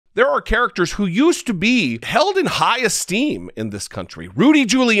There are characters who used to be held in high esteem in this country, Rudy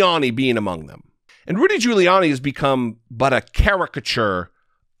Giuliani being among them. And Rudy Giuliani has become but a caricature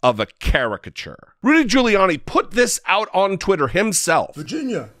of a caricature. Rudy Giuliani put this out on Twitter himself.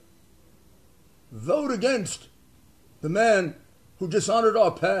 Virginia, vote against the man who dishonored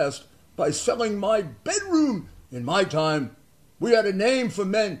our past by selling my bedroom. In my time, we had a name for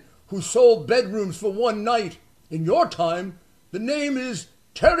men who sold bedrooms for one night. In your time, the name is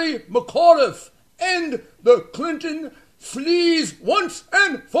Terry McAuliffe, and the Clinton flees once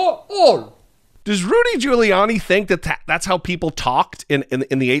and for all. Does Rudy Giuliani think that that's how people talked in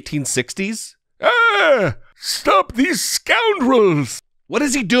the 1860s? Ah, stop these scoundrels. What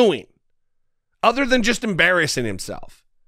is he doing other than just embarrassing himself?